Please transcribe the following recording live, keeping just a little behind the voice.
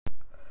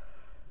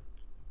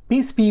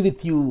Peace be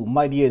with you,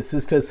 my dear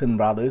sisters and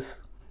brothers.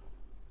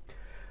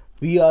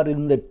 We are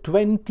in the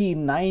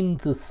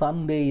 29th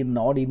Sunday in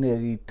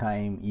Ordinary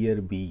Time,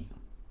 Year B.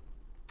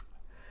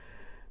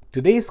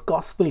 Today's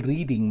Gospel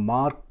reading,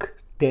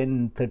 Mark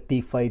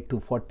 10:35 to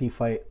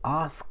 45,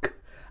 asks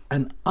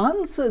and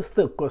answers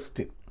the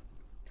question,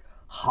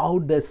 how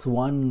does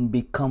one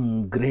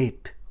become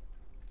great?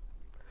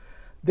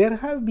 There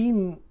have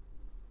been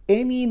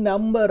any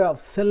number of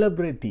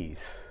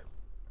celebrities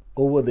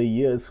over the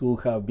years who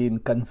have been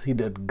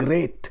considered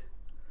great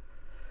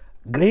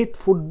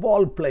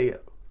football player,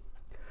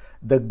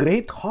 the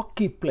great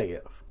hockey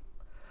player,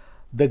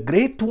 the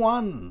great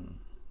one,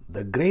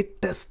 the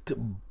greatest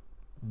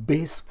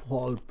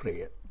baseball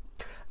player,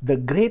 the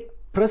great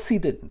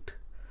president,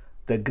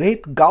 the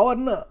great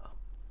governor,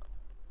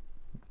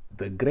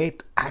 the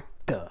great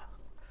actor,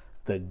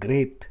 the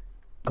great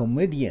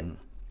comedian,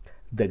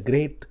 the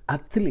great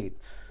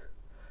athletes.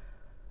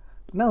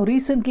 Now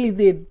recently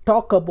they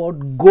talk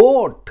about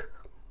GOAT,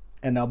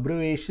 an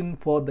abbreviation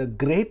for the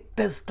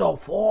greatest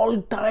of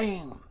all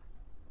time.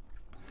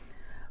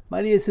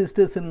 My dear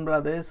sisters and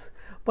brothers,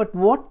 but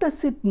what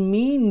does it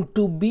mean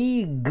to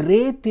be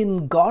great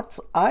in God's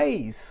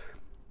eyes?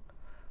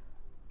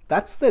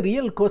 That's the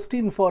real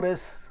question for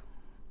us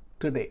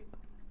today.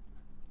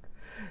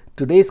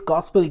 Today's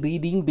Gospel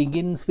reading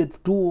begins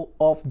with two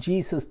of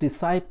Jesus'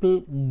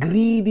 disciples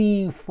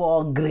greedy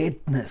for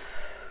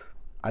greatness,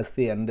 as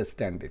they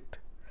understand it.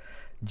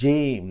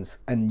 James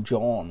and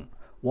John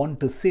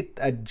want to sit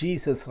at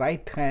Jesus'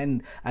 right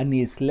hand and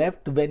his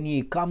left when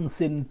he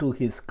comes into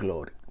his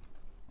glory.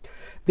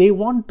 They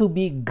want to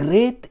be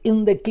great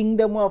in the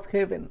kingdom of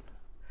heaven,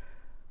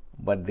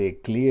 but they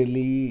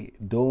clearly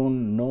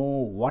don't know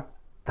what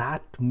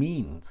that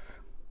means.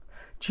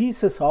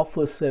 Jesus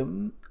offers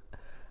them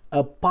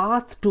a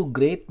path to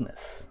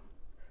greatness,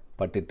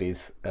 but it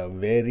is a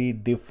very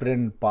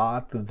different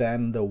path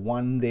than the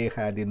one they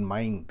had in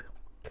mind.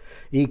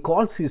 He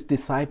calls his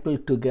disciples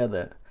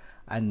together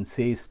and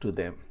says to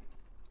them,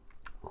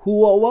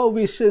 whoever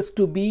wishes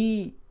to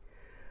be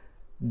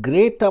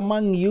great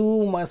among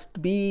you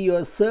must be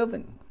your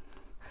servant,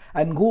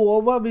 and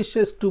whoever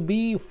wishes to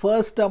be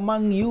first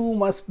among you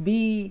must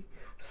be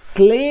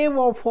slave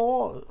of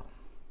all.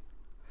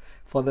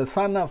 For the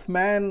Son of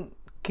Man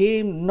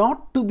came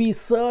not to be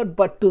served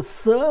but to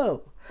serve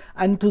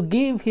and to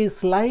give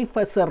his life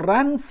as a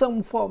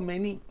ransom for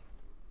many.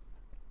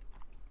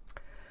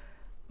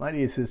 My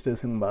dear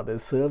sisters and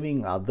brothers,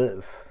 serving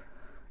others,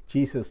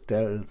 Jesus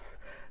tells,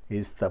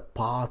 is the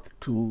path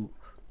to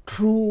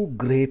true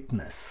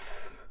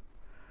greatness.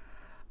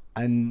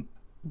 And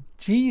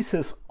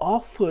Jesus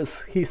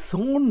offers his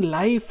own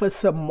life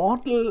as a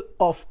model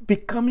of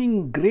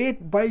becoming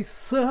great by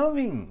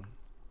serving.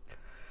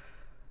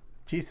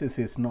 Jesus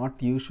is not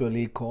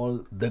usually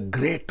called the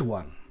great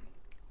one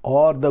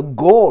or the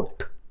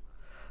GOAT,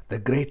 the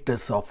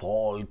greatest of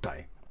all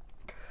time.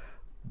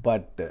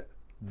 But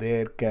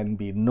there can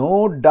be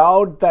no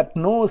doubt that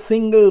no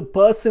single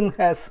person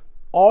has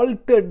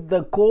altered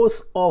the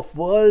course of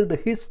world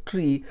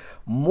history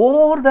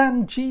more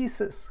than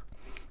Jesus.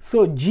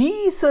 So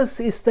Jesus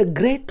is the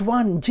great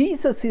one.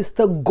 Jesus is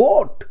the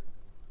GOAT.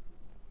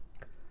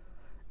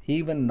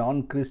 Even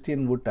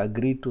non-Christian would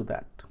agree to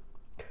that.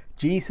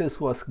 Jesus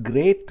was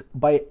great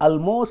by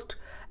almost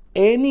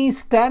any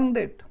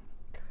standard.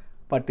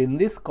 But in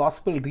this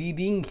gospel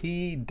reading,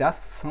 he does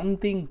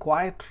something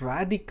quite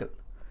radical.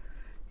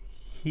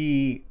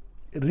 He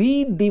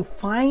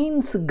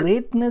redefines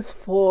greatness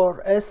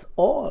for us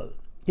all.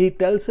 He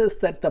tells us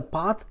that the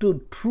path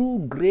to true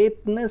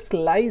greatness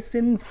lies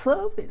in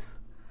service.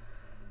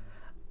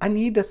 And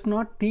he does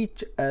not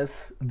teach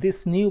us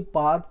this new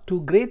path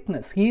to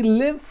greatness. He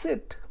lives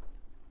it.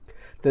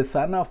 The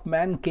Son of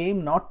Man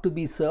came not to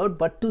be served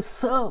but to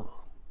serve.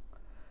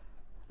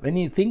 When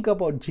you think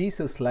about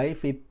Jesus'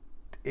 life, it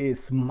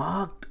is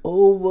marked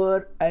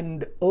over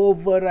and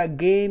over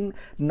again,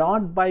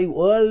 not by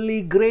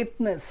worldly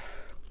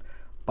greatness,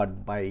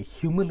 but by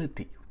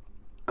humility.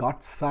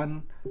 God's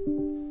Son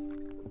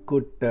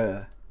could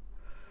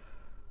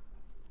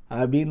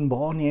have been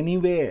born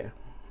anywhere,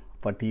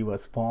 but he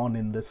was born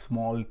in the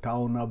small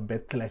town of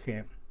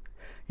Bethlehem.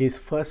 His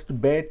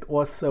first bed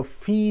was a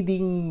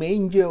feeding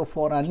manger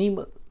for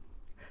animals,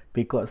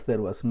 because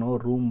there was no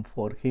room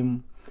for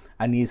him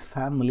and his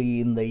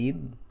family in the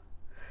inn.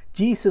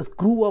 Jesus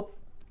grew up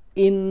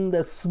in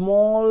the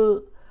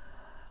small,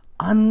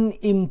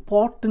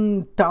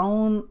 unimportant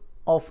town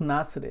of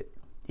Nazareth.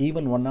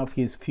 Even one of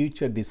his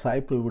future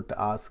disciples would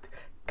ask,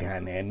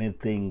 can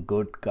anything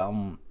good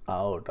come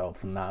out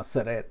of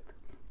Nazareth?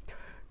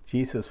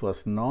 Jesus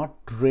was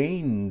not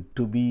trained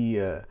to be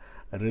a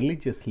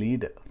religious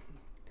leader.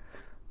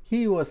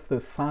 He was the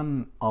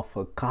son of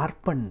a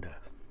carpenter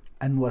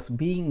and was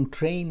being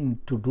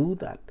trained to do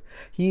that.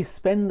 He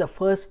spent the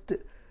first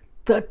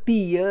 30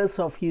 years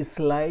of his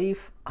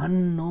life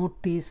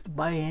unnoticed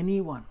by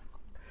anyone.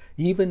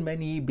 Even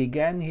when he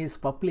began his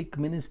public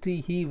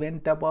ministry, he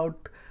went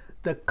about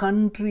the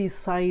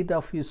countryside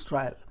of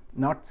Israel,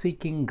 not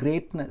seeking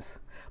greatness,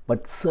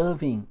 but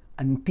serving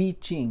and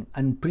teaching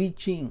and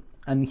preaching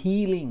and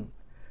healing.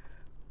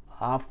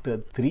 After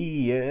 3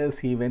 years,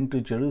 he went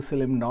to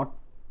Jerusalem not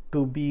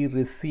to be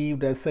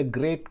received as a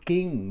great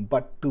king,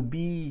 but to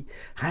be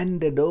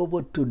handed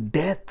over to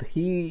death.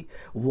 He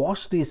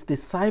washed his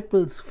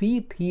disciples'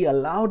 feet. He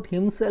allowed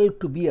himself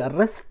to be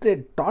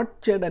arrested,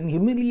 tortured, and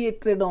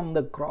humiliated on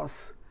the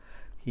cross.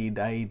 He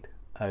died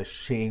a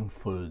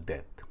shameful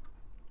death.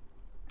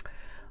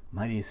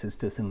 My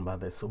sisters and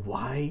brothers,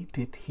 why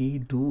did he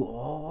do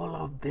all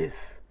of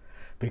this?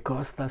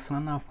 Because the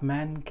Son of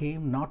Man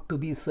came not to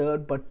be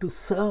served, but to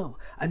serve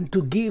and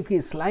to give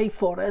his life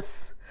for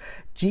us.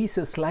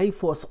 Jesus'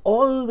 life was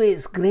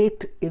always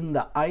great in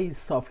the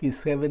eyes of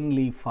his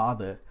heavenly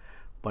Father,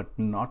 but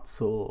not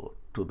so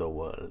to the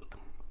world.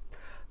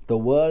 The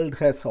world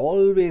has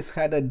always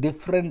had a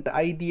different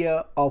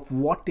idea of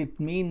what it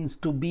means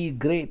to be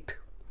great.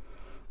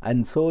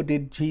 And so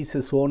did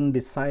Jesus' own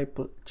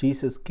disciple.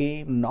 Jesus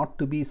came not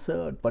to be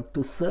served, but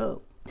to serve.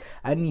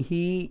 And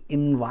he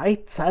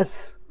invites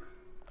us,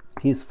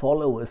 his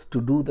followers,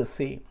 to do the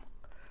same,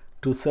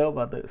 to serve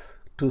others,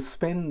 to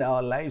spend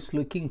our lives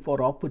looking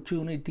for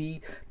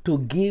opportunity to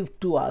give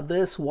to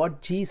others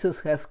what Jesus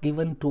has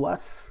given to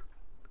us.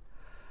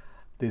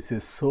 This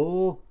is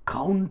so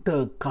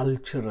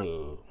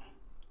countercultural,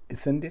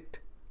 isn't it?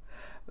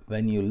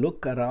 When you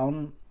look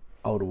around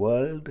our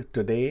world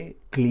today,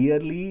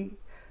 clearly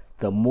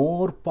the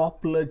more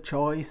popular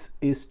choice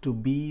is to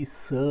be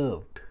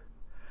served.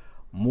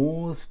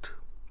 Most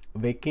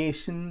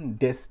vacation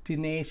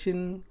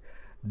destination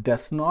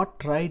does not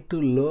try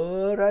to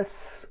lure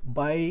us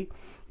by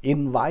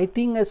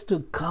inviting us to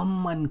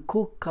come and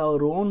cook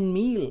our own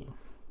meal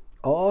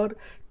or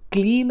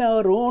clean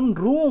our own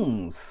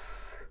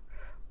rooms.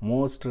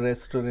 Most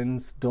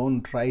restaurants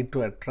don't try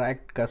to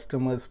attract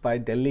customers by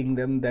telling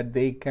them that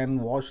they can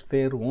wash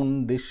their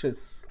own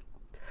dishes.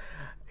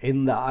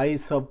 In the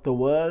eyes of the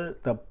world,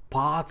 the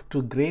path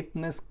to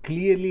greatness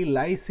clearly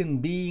lies in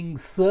being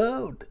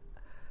served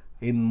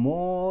in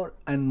more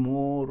and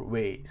more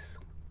ways.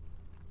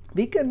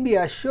 We can be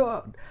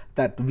assured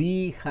that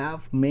we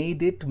have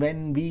made it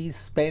when we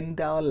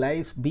spend our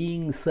lives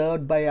being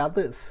served by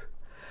others.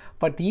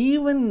 But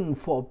even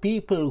for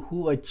people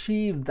who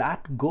achieve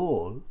that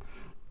goal,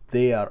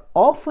 they are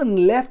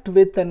often left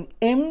with an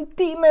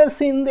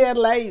emptiness in their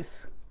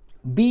lives.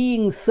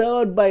 Being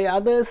served by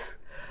others,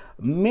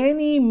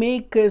 many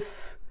make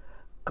us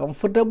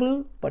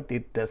comfortable, but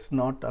it does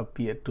not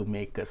appear to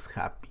make us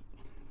happy.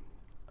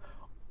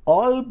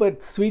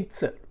 Albert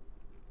Schweitzer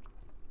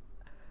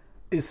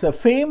is a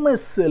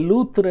famous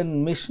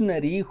Lutheran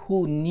missionary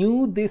who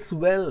knew this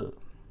well.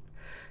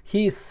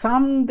 He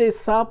summed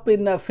this up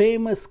in a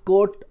famous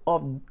quote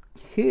of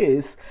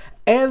his: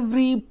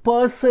 "Every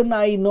person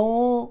I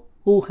know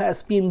who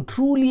has been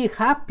truly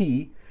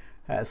happy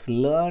has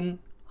learned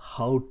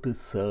how to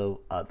serve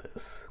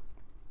others."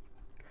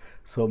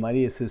 So, my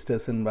dear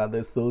sisters and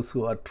brothers, those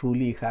who are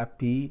truly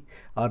happy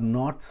are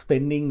not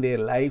spending their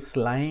lives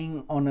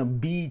lying on a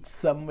beach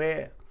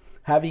somewhere,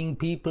 having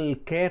people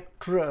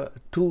cater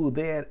to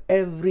their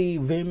every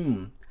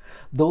whim.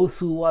 Those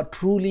who are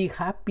truly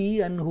happy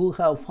and who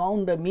have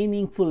found a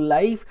meaningful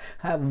life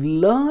have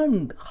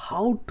learned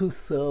how to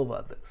serve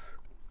others.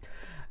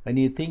 When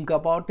you think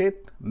about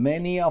it,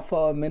 many of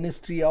our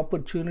ministry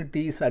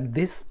opportunities at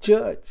this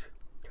church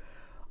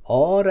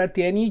or at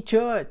any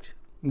church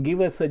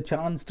give us a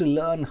chance to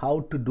learn how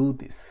to do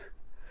this.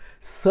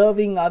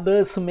 Serving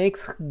others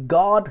makes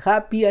God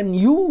happy and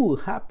you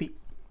happy.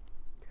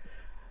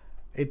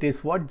 It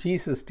is what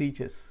Jesus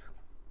teaches,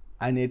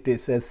 and it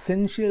is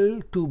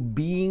essential to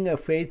being a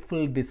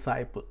faithful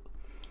disciple.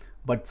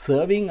 But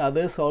serving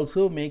others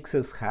also makes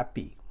us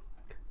happy,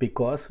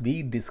 because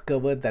we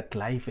discover that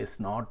life is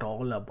not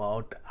all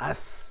about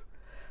us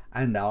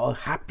and our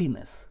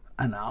happiness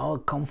and our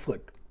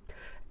comfort.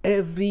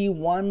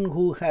 Everyone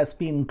who has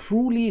been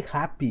truly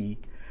happy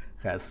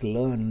has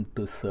learned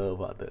to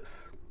serve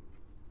others.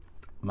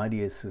 My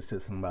dear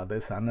sisters and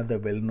brothers, another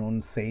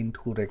well-known saint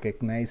who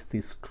recognized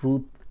this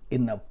truth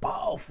in a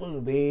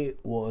powerful way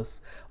was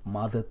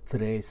Mother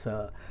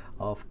Teresa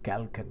of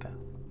Calcutta.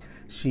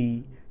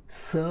 She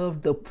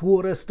served the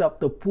poorest of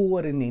the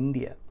poor in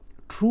India,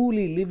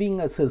 truly living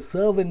as a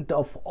servant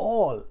of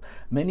all.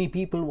 Many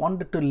people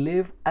wanted to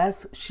live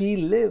as she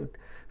lived.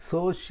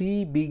 So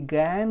she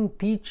began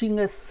teaching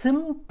a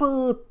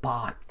simple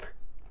path.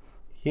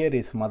 Here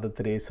is Mother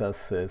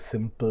Teresa's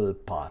simple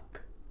path.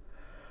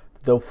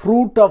 The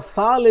fruit of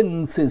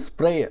silence is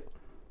prayer.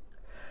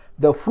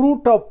 The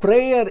fruit of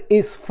prayer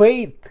is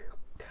faith.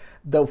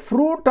 The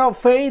fruit of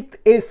faith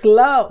is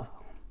love.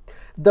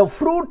 The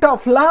fruit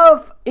of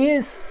love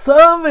is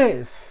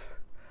service.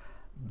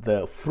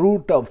 The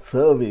fruit of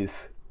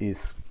service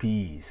is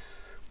peace.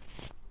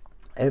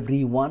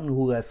 Everyone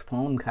who has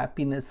found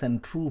happiness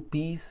and true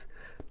peace,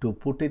 to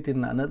put it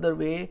in another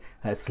way,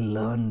 has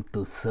learned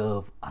to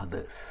serve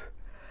others.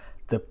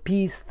 The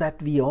peace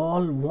that we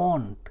all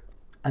want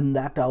and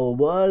that our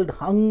world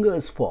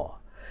hungers for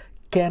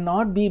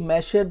cannot be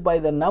measured by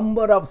the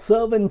number of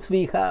servants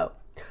we have,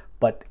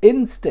 but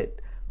instead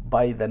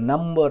by the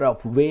number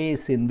of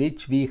ways in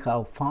which we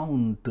have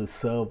found to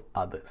serve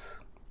others.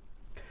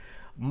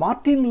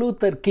 Martin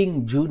Luther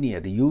King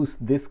Jr.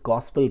 used this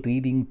gospel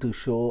reading to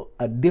show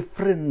a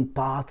different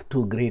path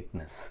to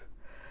greatness.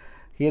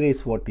 Here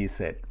is what he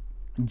said.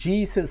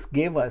 Jesus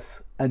gave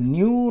us a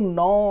new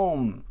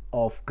norm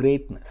of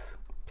greatness.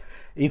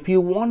 If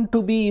you want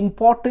to be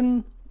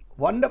important,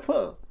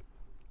 wonderful.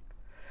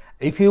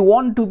 If you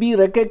want to be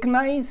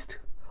recognized,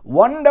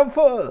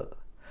 wonderful.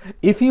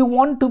 If you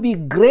want to be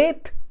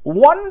great,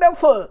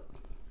 wonderful.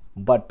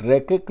 But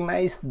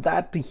recognize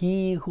that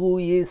he who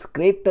is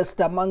greatest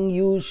among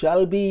you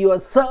shall be your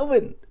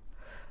servant.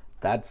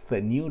 That's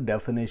the new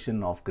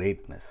definition of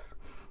greatness.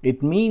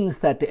 It means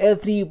that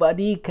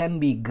everybody can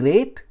be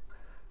great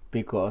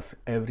because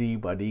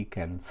everybody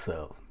can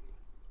serve.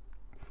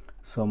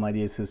 So, my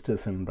dear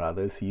sisters and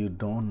brothers, you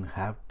don't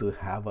have to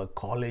have a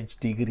college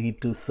degree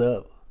to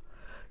serve.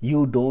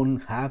 You don't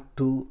have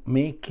to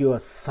make your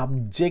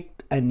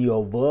subject and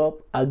your verb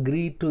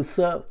agree to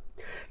serve.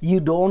 You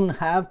don't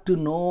have to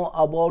know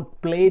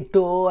about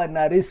Plato and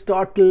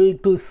Aristotle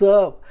to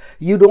serve.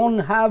 You don't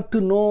have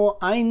to know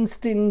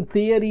Einstein's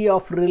theory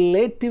of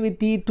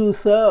relativity to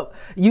serve.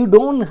 You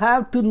don't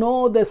have to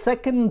know the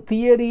second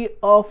theory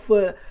of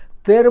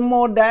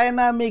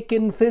thermodynamics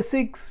in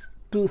physics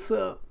to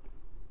serve.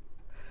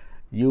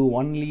 You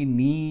only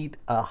need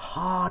a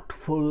heart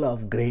full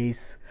of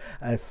grace,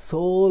 a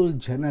soul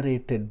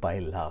generated by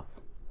love.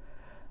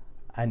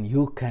 And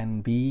you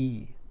can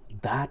be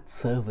that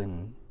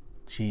servant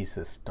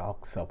Jesus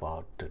talks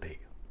about today.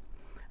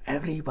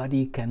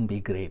 Everybody can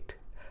be great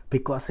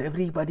because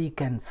everybody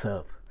can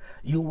serve.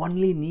 You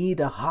only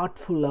need a heart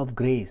full of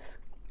grace,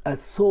 a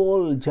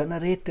soul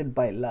generated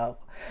by love.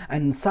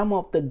 And some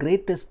of the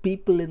greatest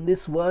people in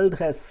this world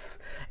has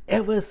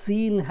ever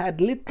seen had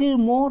little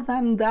more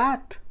than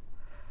that.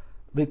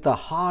 With a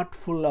heart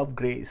full of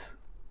grace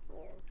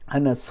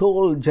and a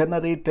soul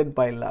generated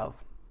by love,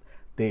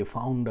 they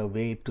found a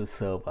way to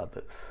serve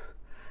others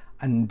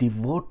and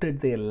devoted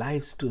their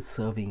lives to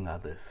serving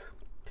others.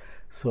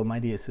 So, my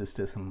dear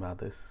sisters and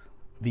brothers,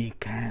 we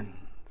can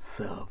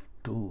serve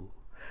too.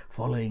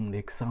 Following the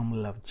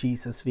example of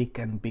Jesus, we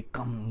can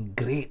become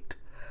great,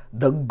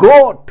 the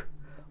GOAT,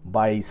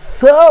 by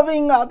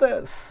serving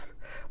others,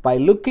 by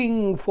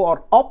looking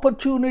for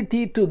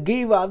opportunity to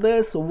give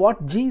others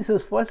what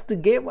Jesus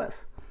first gave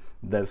us.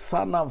 The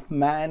Son of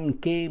Man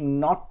came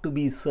not to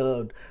be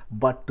served,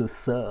 but to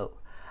serve.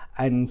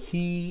 And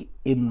he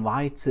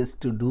invites us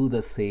to do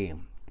the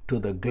same, to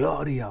the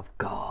glory of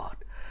God.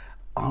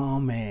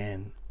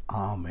 Amen.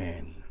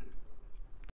 Amen.